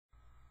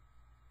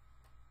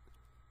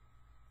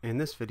In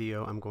this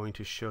video, I'm going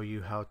to show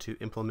you how to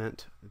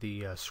implement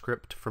the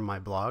script from my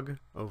blog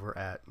over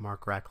at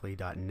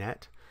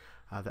markrackley.net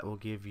that will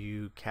give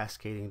you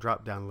cascading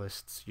drop-down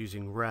lists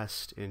using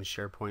REST in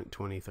SharePoint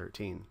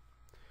 2013.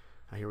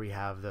 Here we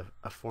have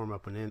a form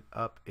up in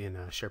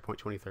SharePoint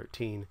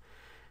 2013,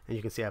 and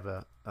you can see I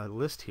have a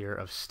list here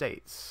of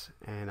states,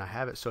 and I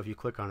have it so if you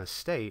click on a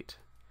state,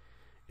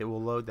 it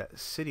will load that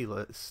city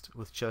list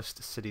with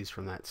just cities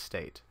from that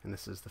state, and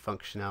this is the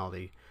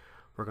functionality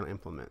we're going to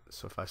implement.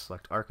 So if I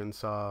select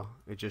Arkansas,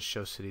 it just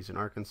shows cities in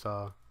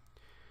Arkansas.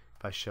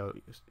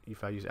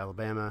 If I use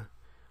Alabama,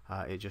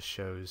 it just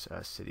shows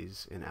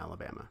cities in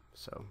Alabama.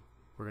 So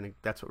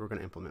that's what we're going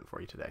to implement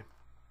for you today.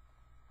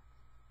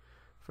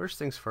 First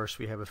things first,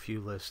 we have a few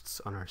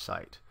lists on our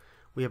site.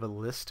 We have a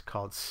list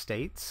called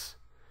states,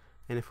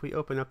 and if we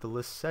open up the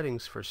list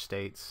settings for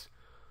states,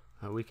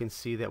 we can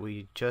see that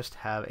we just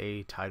have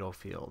a title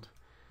field,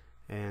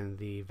 and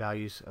the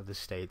values of the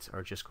states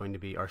are just going to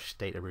be our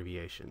state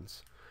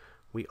abbreviations.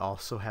 We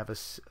also have a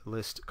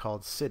list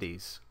called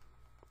cities,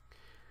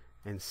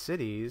 and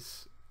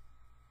cities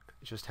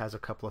just has a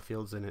couple of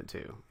fields in it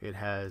too. It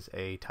has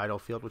a title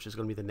field, which is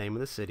going to be the name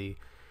of the city,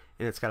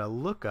 and it's got a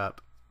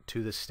lookup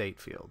to the state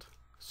field.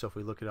 So if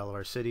we look at all of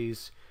our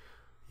cities,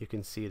 you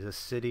can see the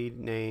city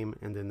name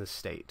and then the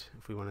state.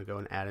 If we want to go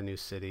and add a new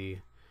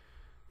city,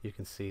 you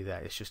can see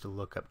that it's just a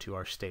lookup to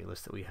our state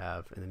list that we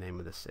have in the name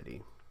of the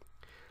city.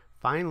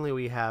 Finally,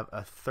 we have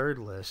a third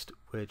list,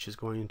 which is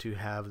going to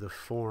have the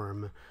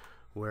form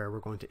where we're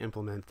going to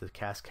implement the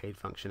cascade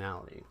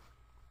functionality.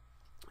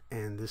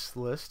 And this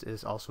list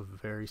is also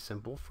very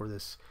simple for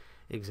this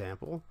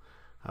example.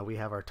 We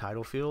have our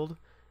title field,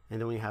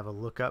 and then we have a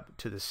lookup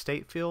to the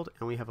state field,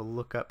 and we have a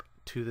lookup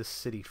to the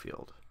city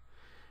field.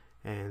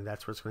 And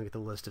that's where it's going to get the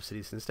list of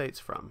cities and states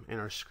from. And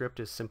our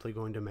script is simply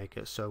going to make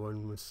it so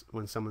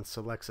when someone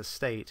selects a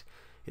state,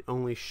 it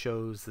only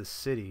shows the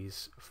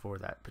cities for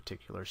that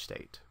particular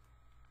state.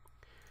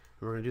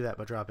 And we're going to do that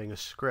by dropping a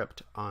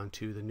script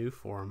onto the new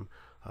form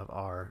of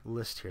our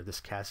list here, this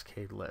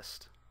cascade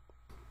list.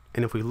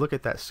 And if we look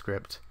at that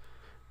script,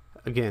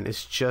 again,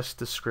 it's just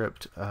the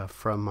script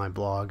from my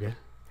blog.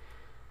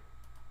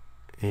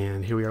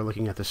 And here we are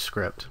looking at the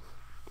script.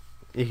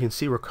 You can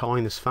see we're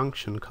calling this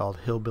function called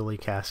Hillbilly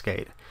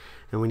Cascade,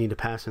 and we need to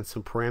pass in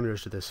some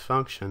parameters to this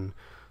function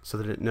so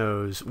that it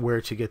knows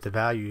where to get the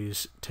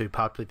values to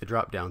populate the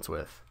drop downs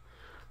with.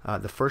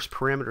 The first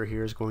parameter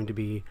here is going to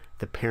be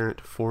the parent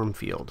form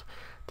field.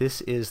 This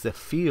is the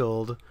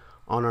field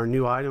on our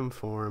new item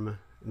form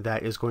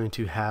that is going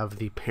to have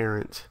the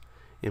parent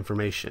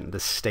information, the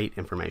state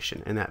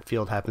information, and that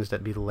field happens to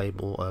be the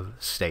label of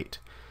state.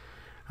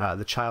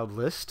 The child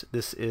list,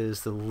 this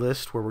is the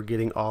list where we're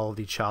getting all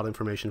the child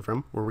information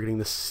from, where we're getting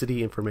the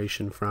city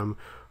information from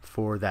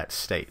for that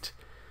state.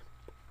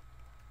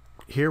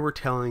 Here we're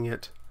telling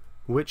it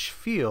which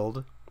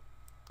field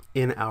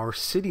in our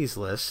cities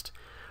list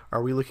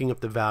are we looking up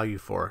the value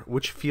for,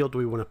 which field do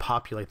we want to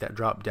populate that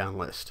drop down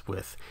list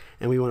with,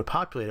 and we want to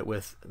populate it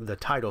with the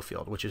title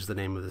field, which is the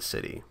name of the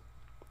city.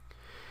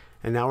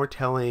 And now we're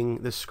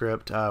telling the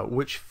script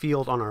which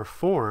field on our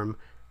form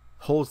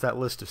holds that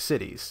list of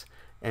cities,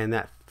 and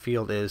that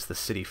field is the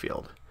city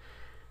field.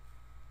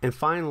 And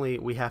finally,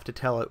 we have to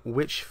tell it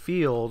which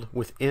field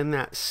within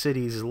that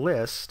city's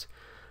list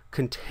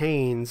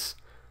contains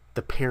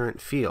the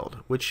parent field,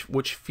 which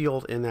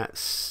field in that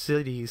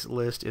city's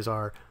list is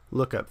our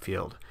lookup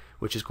field,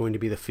 which is going to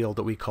be the field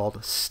that we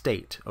called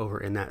state over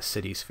in that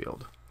city's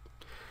field.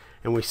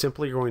 And we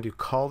simply are going to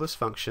call this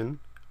function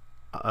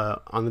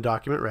on the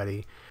document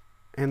ready,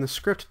 and the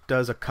script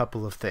does a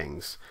couple of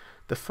things.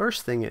 The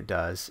first thing it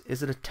does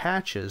is it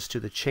attaches to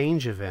the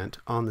change event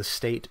on the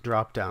state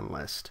drop-down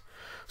list.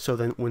 So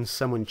then when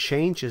someone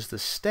changes the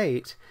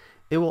state,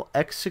 it will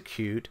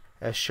execute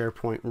a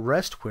SharePoint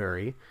REST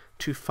query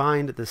to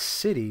find the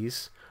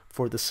cities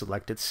for the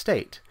selected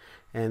state.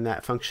 And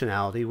that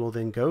functionality will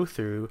then go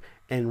through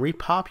and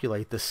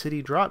repopulate the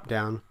city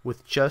drop-down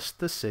with just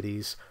the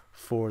cities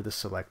for the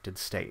selected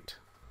state.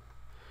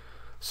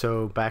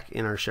 So back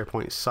in our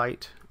SharePoint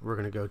site, we're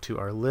going to go to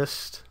our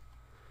list.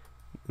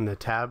 In the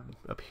tab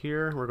up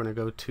here, we're going to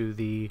go to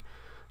the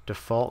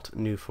default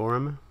new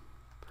form.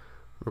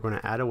 We're going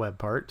to add a web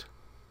part.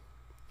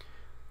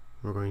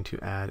 We're going to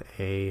add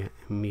a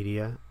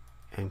media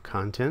and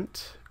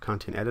content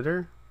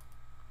editor.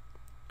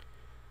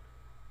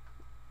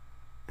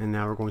 And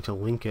now we're going to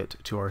link it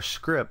to our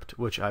script,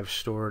 which I've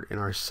stored in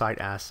our site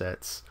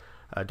assets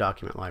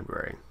document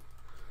library.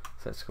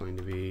 So that's going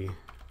to be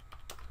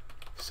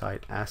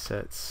site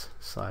assets /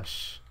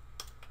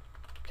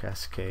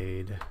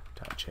 cascade.js.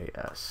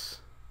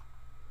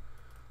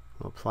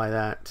 We'll apply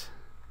that,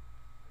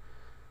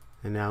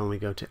 and now when we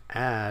go to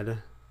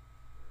add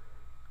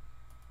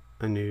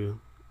a new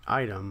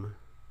item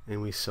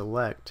and we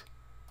select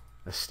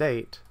a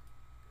state,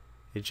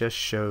 it just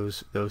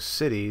shows those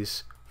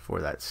cities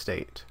for that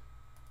state.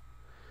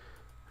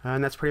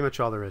 And that's pretty much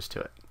all there is to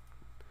it.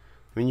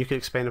 I mean, you could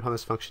expand upon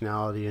this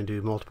functionality and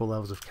do multiple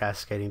levels of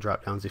cascading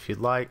drop downs if you'd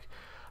like,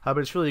 but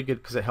it's really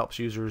good because it helps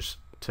users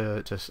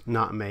to just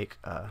not make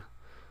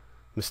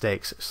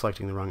mistakes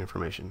selecting the wrong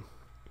information.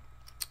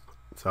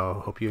 So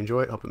hope you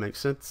enjoy it, hope it makes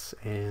sense,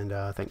 and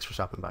thanks for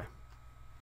stopping by.